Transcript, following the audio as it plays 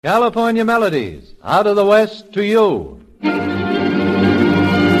California Melodies, out of the West to you.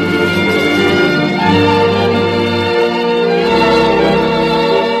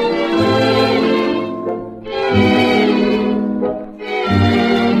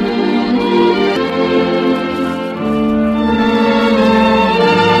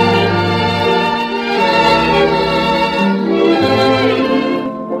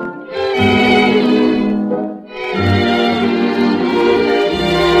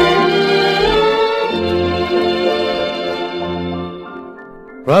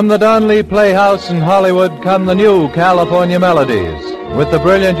 From the Donley Playhouse in Hollywood come the new California Melodies, with the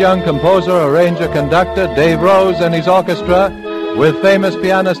brilliant young composer, arranger, conductor Dave Rose and his orchestra, with famous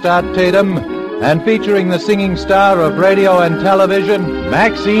pianist Art Tatum, and featuring the singing star of radio and television,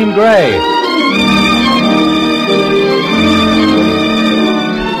 Maxine Gray.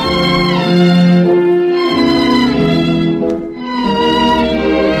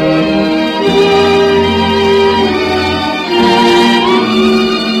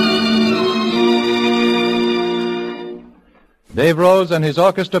 Dave Rose and his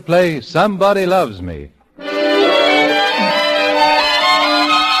orchestra play Somebody Loves Me.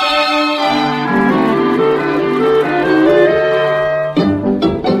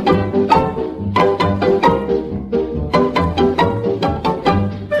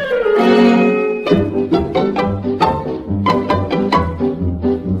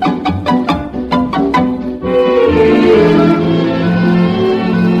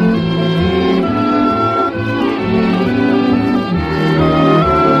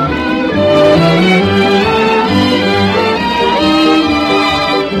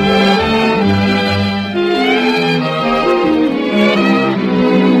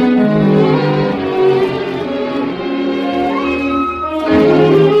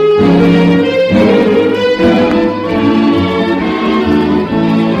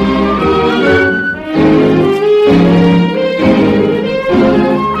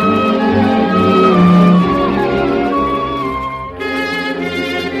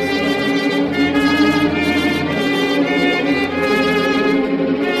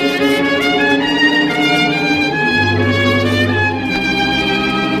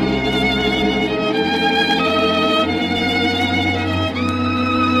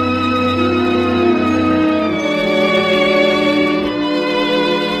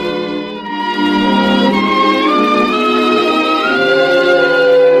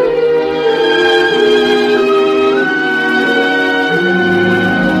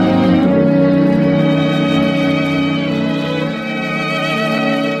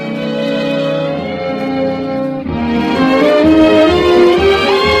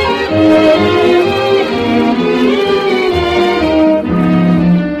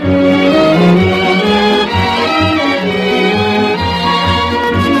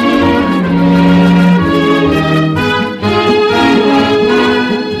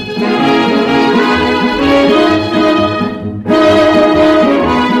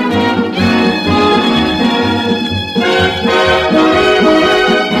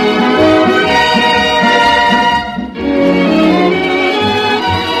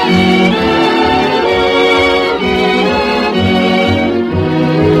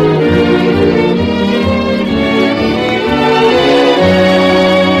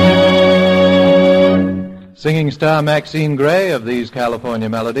 Singing star Maxine Gray of these California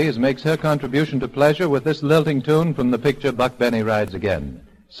Melodies makes her contribution to pleasure with this lilting tune from the picture Buck Benny Rides Again.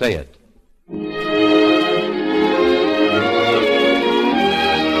 Say it.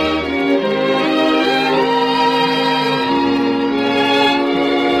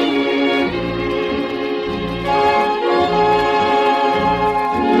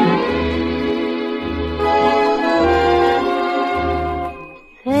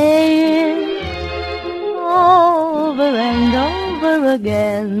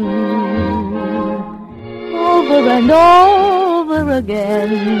 Again, over and over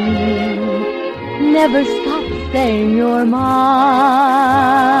again, never stop saying you're mine.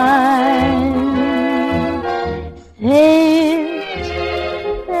 Say it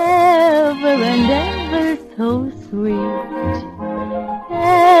ever and ever so sweet,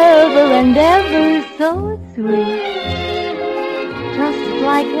 ever and ever so sweet, just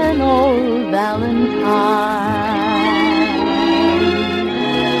like an old Valentine.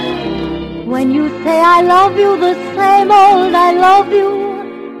 When you say I love you, the same old I love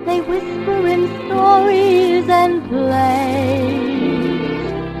you, they whisper in stories and plays.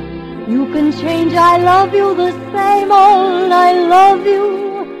 You can change I love you, the same old I love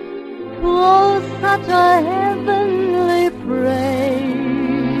you, to oh such a heavenly praise.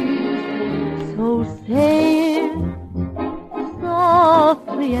 So say it, so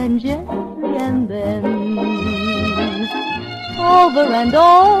softly and gently, and then over and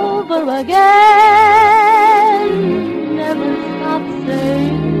over again. Never stop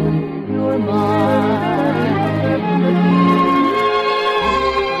saying you're mine.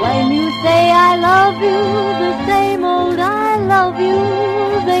 When you say I love you, the same old I love you,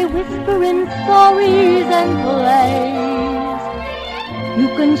 they whisper in stories and plays. You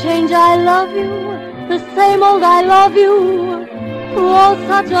can change I love you, the same old I love you, oh,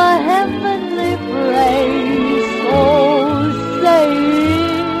 such a heavenly phrase. So say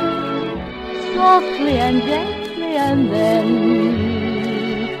it softly and gently, and then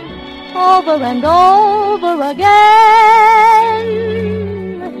over and over again.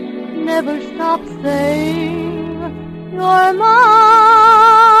 Never stop saying you're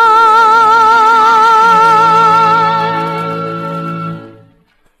mine.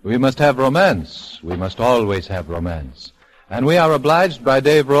 We must have romance. We must always have romance. And we are obliged by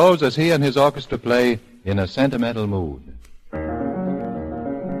Dave Rose as he and his orchestra play In a Sentimental Mood.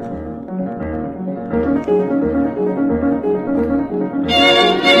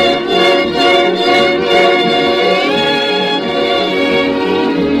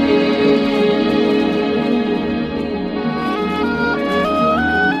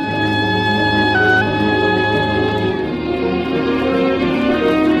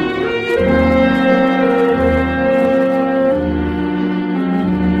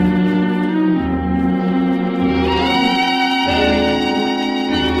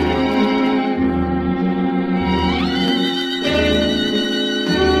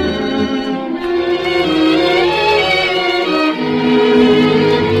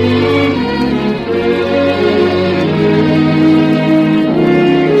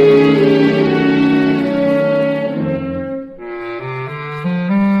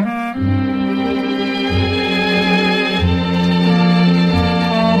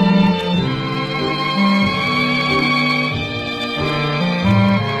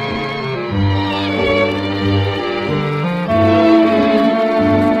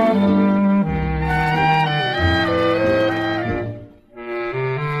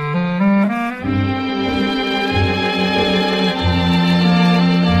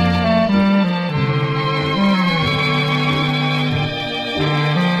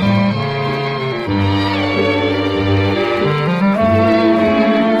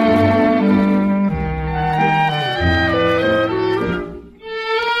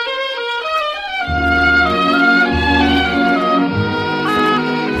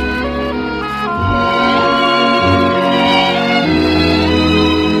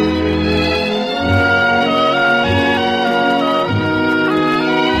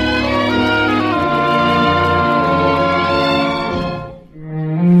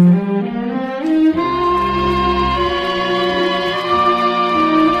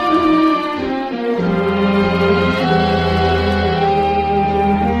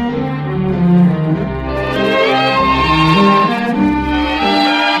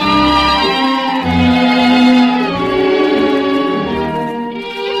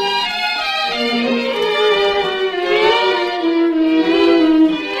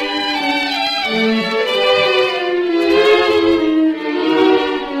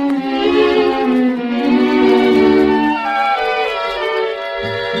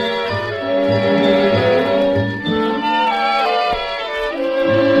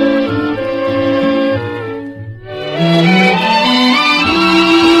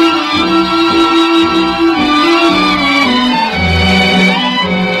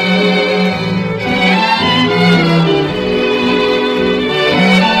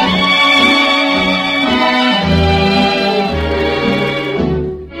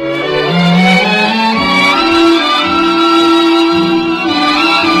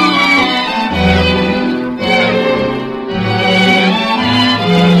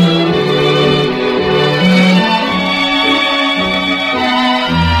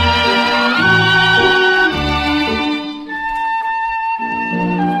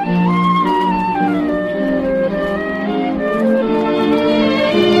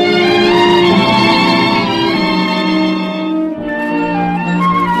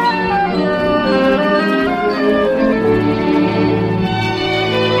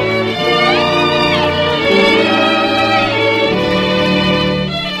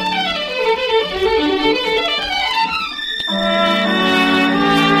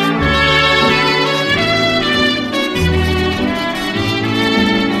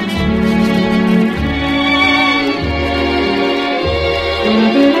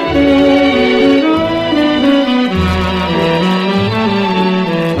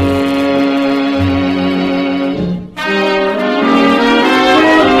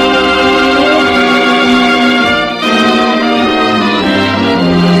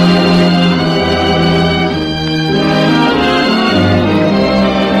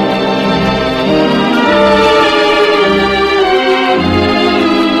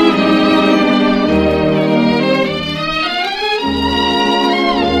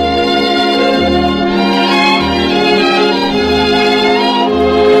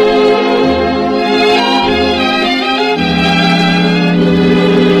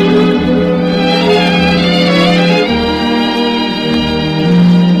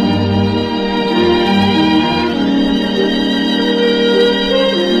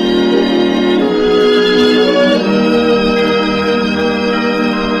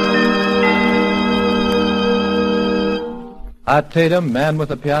 Art Tatum, man with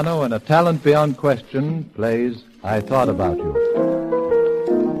a piano and a talent beyond question, plays I Thought About You.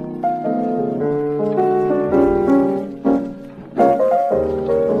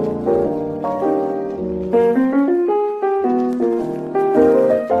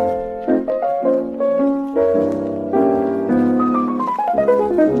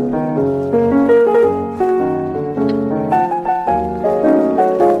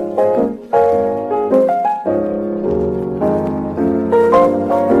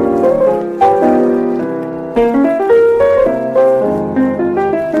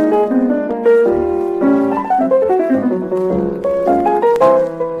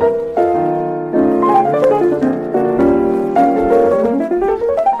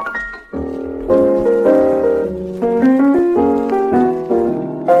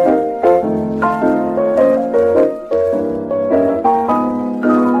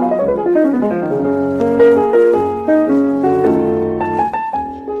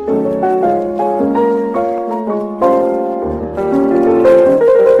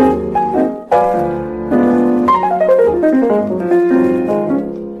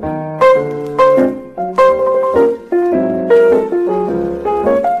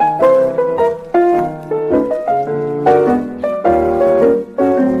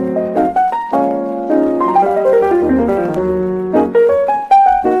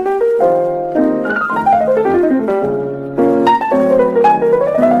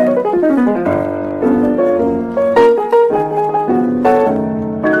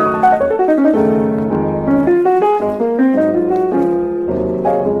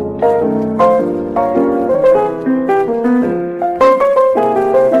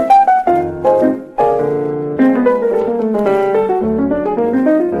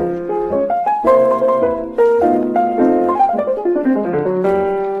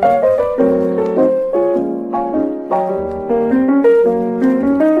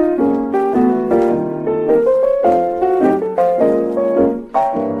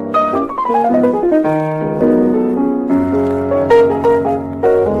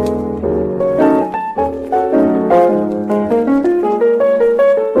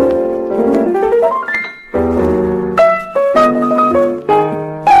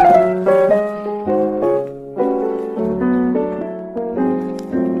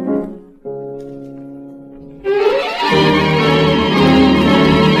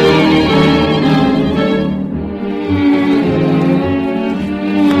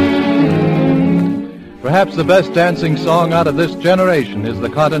 Perhaps the best dancing song out of this generation is the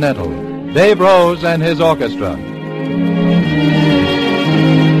Continental, Dave Rose and his orchestra.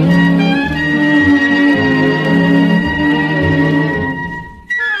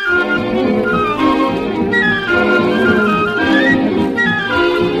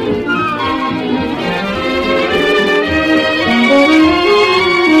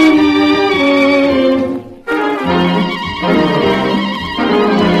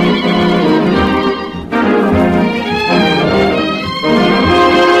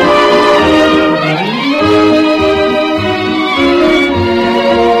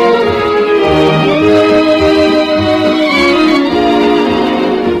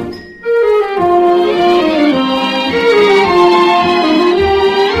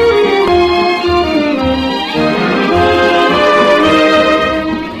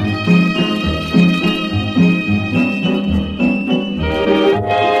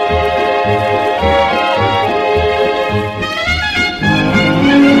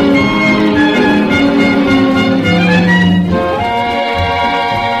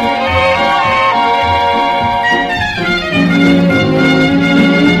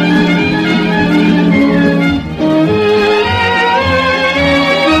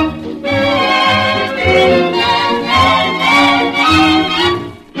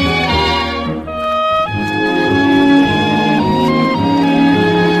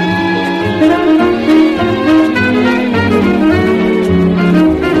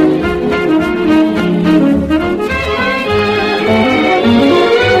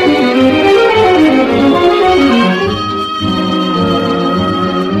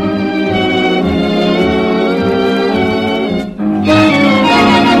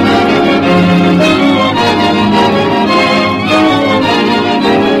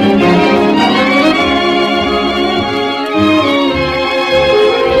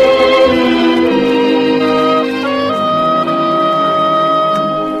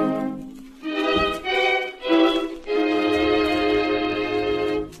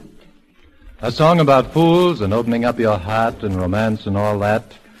 A song about fools and opening up your heart and romance and all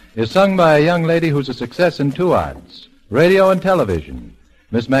that is sung by a young lady who's a success in two arts, radio and television.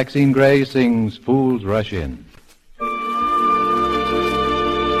 Miss Maxine Gray sings Fools Rush In.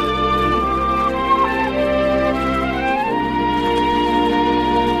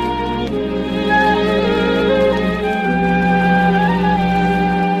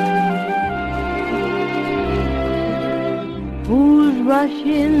 rush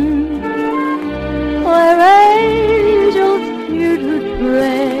in where angels fear to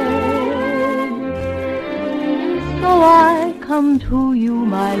tread. So I come to you,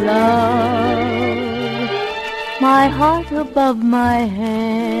 my love, my heart above my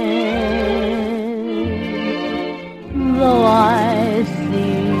head. Though I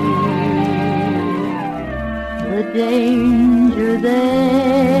see the danger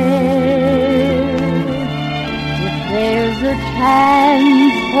there, if there's a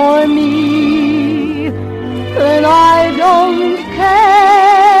chance for me, then I don't care.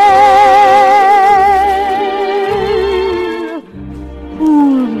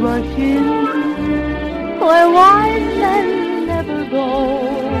 Fools rush in where wise men never go,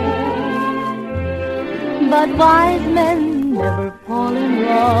 but wise men never fall in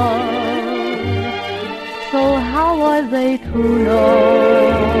love. So how are they to know?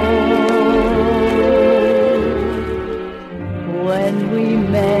 When we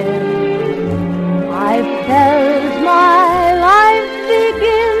met, I felt my life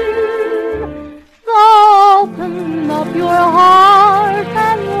begin. So open up your heart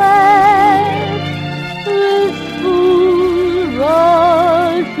and let this fool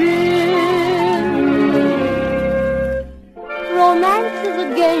rush in. Romance is a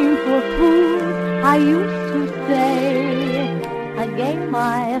game for fools, I used to say, a game I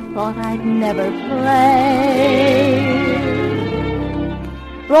thought I'd never play.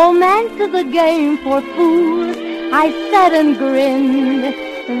 Romance is a game for fools, I said and grinned.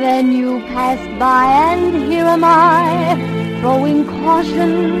 Then you passed by and here am I, throwing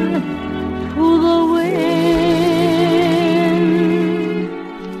caution to the wind.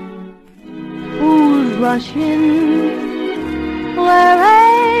 Fools rush in where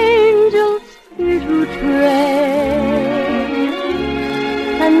angels fear to tread.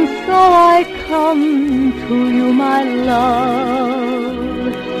 And so I come to you, my love,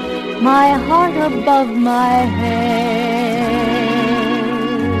 my heart above my head.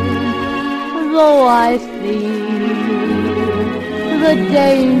 Though I see the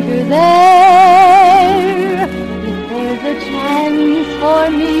danger there, if there's a chance for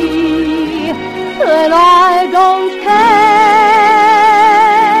me, then I don't care.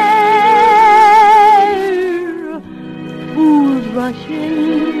 Fools rush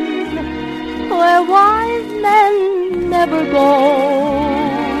in where wise men never go,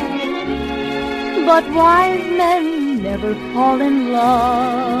 but wise men never fall in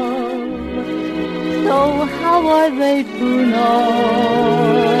love. So how are they to know?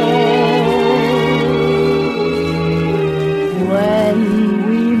 When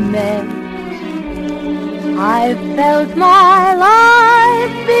we met, I felt my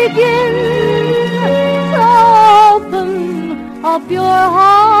life begin. So open up your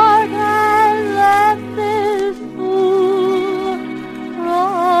heart and let this fool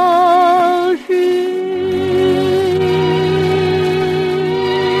rush in.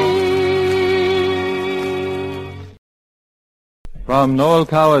 From Noel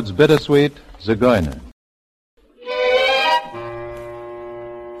Coward's bittersweet Zigeuner.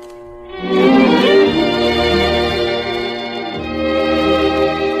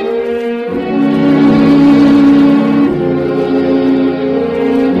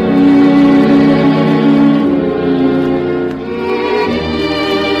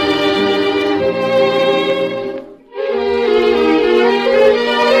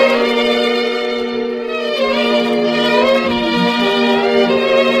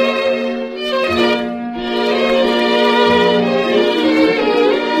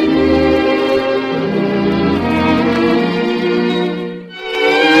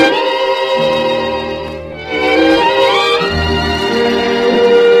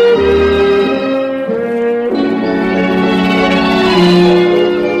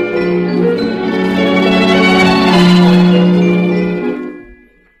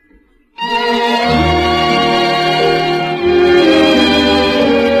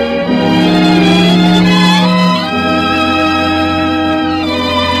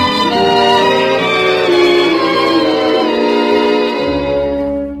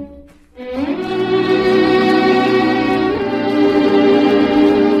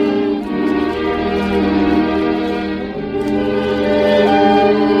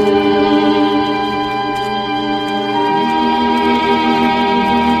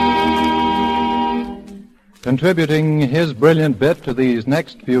 Contributing his brilliant bit to these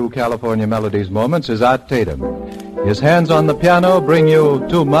next few California Melodies moments is Art Tatum. His hands on the piano bring you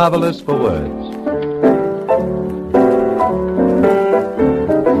Too Marvelous for Words.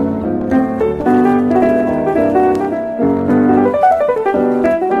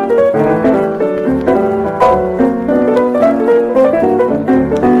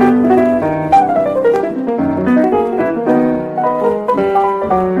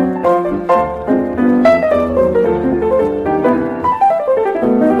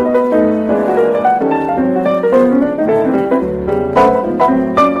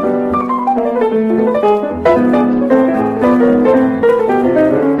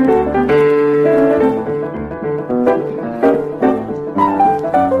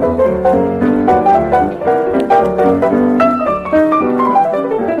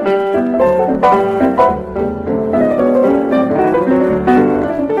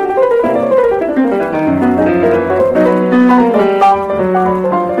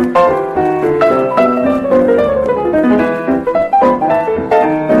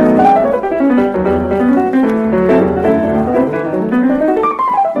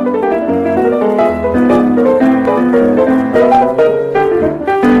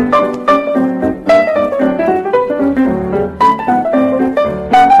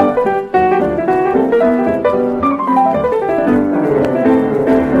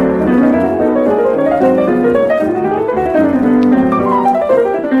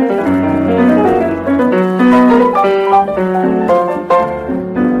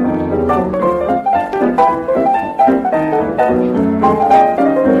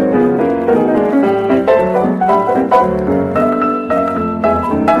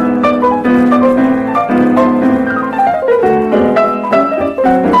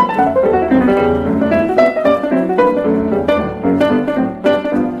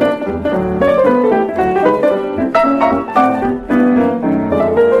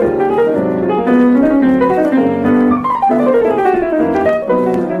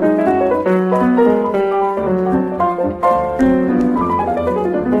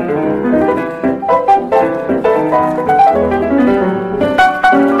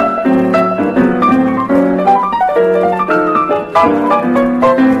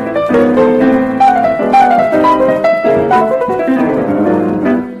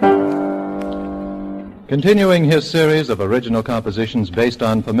 Continuing his series of original compositions based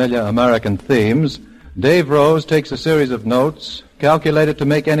on familiar American themes, Dave Rose takes a series of notes calculated to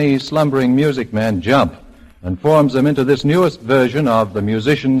make any slumbering music man jump and forms them into this newest version of The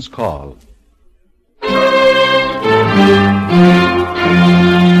Musician's Call.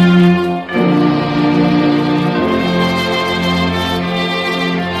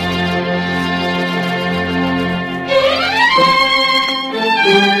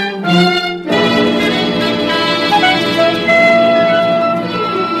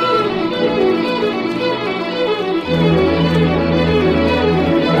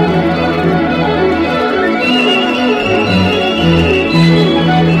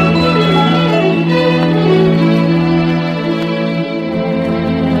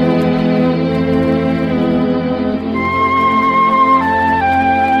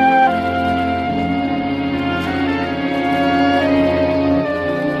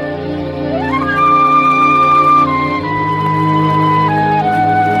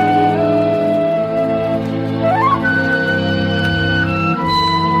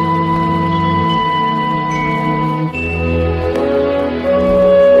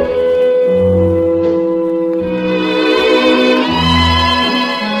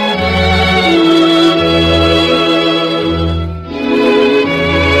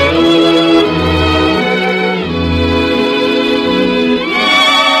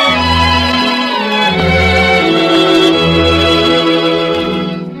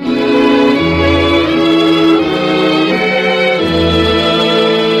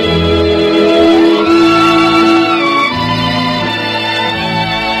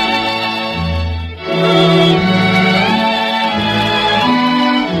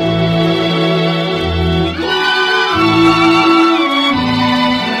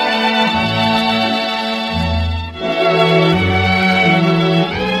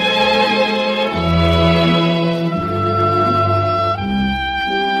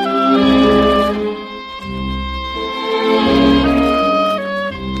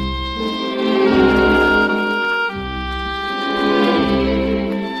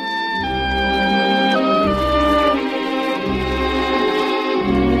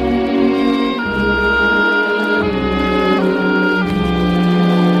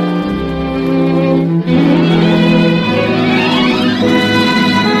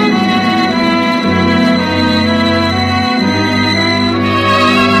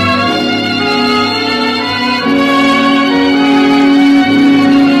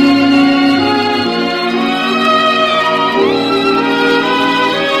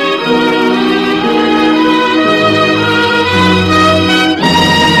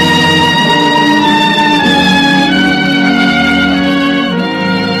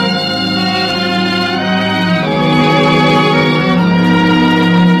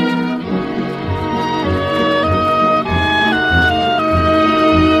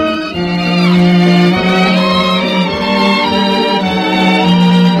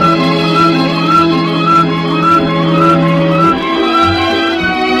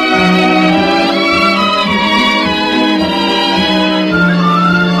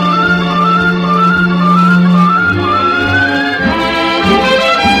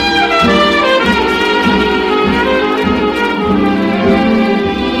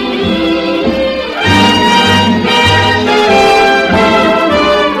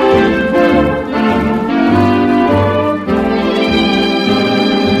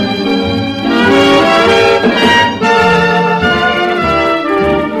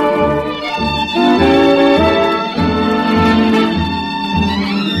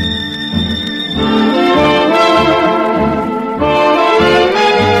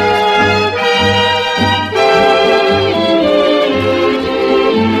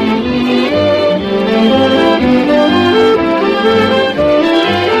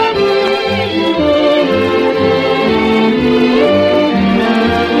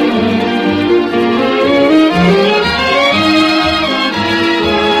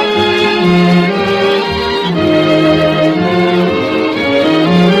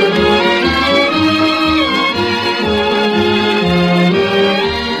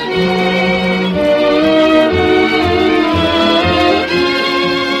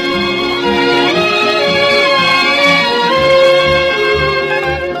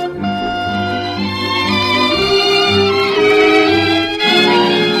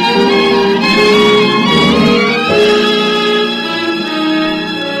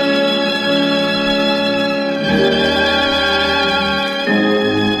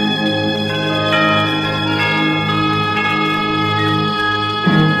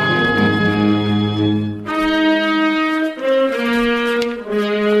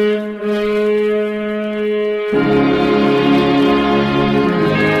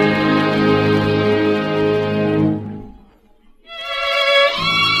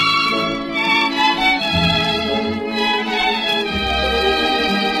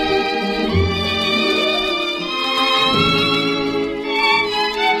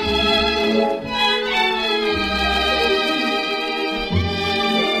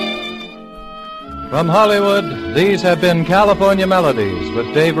 From Hollywood, these have been California Melodies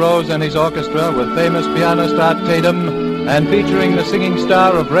with Dave Rose and his orchestra, with famous pianist Art Tatum, and featuring the singing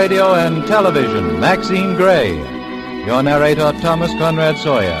star of radio and television, Maxine Gray. Your narrator, Thomas Conrad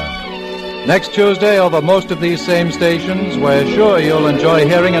Sawyer. Next Tuesday, over most of these same stations, we're sure you'll enjoy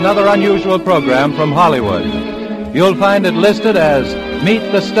hearing another unusual program from Hollywood. You'll find it listed as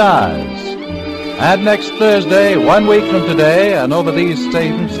Meet the Stars. And next Thursday, 1 week from today, and over these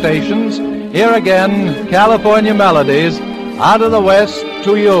same stations, here again, California Melodies, out of the West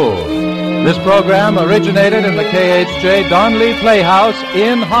to you. This program originated in the KHJ Don Lee Playhouse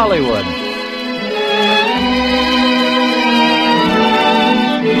in Hollywood.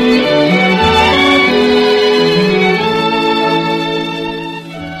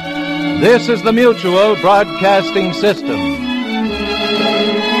 This is the Mutual Broadcasting System.